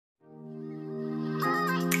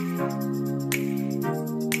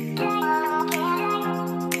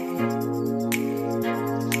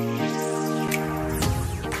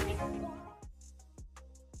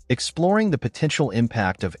exploring the potential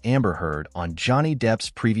impact of Amber Heard on Johnny Depp's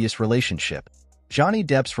previous relationship. Johnny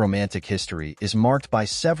Depp's romantic history is marked by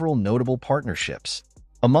several notable partnerships.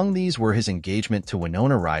 Among these were his engagement to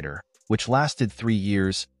Winona Ryder, which lasted 3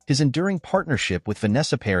 years, his enduring partnership with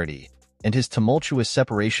Vanessa Paradis, and his tumultuous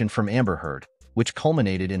separation from Amber Heard, which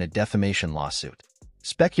culminated in a defamation lawsuit.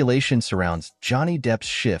 Speculation surrounds Johnny Depp's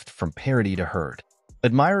shift from Paradis to Heard.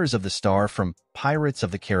 Admirers of the star from Pirates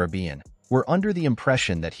of the Caribbean were under the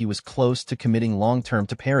impression that he was close to committing long-term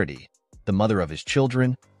to Paradis, the mother of his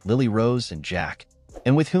children, Lily Rose and Jack,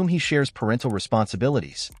 and with whom he shares parental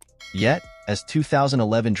responsibilities. Yet, as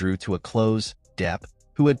 2011 drew to a close, Depp,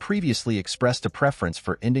 who had previously expressed a preference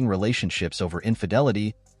for ending relationships over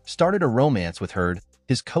infidelity, started a romance with Heard,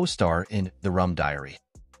 his co-star in The Rum Diary.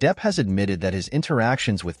 Depp has admitted that his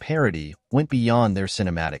interactions with Paradis went beyond their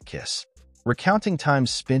cinematic kiss. Recounting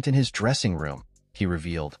times spent in his dressing room, he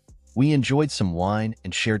revealed, "We enjoyed some wine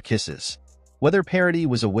and shared kisses." Whether Paradis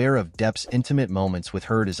was aware of Depp's intimate moments with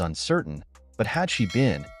Heard is uncertain, but had she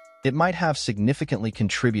been, it might have significantly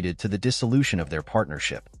contributed to the dissolution of their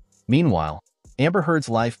partnership. Meanwhile, Amber Heard's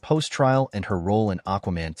life post-trial and her role in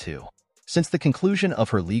Aquaman 2. Since the conclusion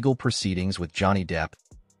of her legal proceedings with Johnny Depp,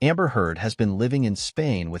 Amber Heard has been living in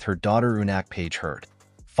Spain with her daughter Unac Paige Heard.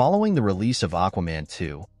 Following the release of Aquaman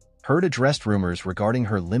 2, Heard addressed rumors regarding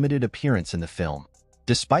her limited appearance in the film.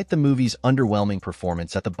 Despite the movie's underwhelming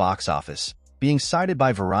performance at the box office, being cited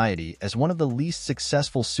by Variety as one of the least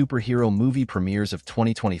successful superhero movie premieres of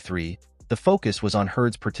 2023, the focus was on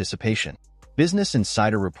Heard's participation. Business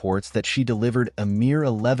Insider reports that she delivered a mere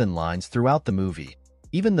 11 lines throughout the movie,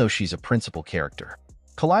 even though she's a principal character.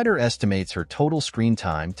 Collider estimates her total screen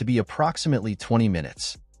time to be approximately 20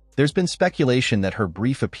 minutes. There's been speculation that her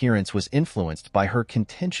brief appearance was influenced by her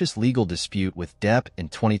contentious legal dispute with Depp in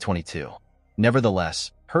 2022.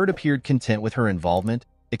 Nevertheless, Heard appeared content with her involvement,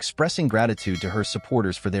 expressing gratitude to her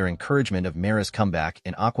supporters for their encouragement of Mara's comeback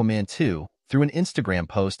in Aquaman 2 through an Instagram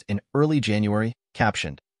post in early January,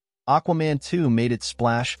 captioned, "Aquaman 2 made its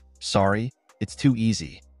splash, sorry, it's too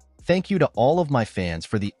easy. Thank you to all of my fans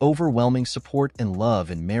for the overwhelming support and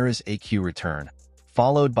love in Mara's AQ return,"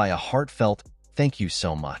 followed by a heartfelt, "Thank you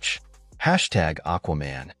so much."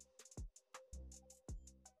 #Aquaman.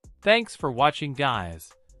 Thanks for watching,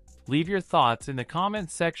 guys. Leave your thoughts in the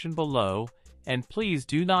comments section below, and please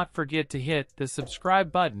do not forget to hit the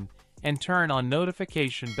subscribe button and turn on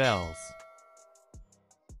notification bells.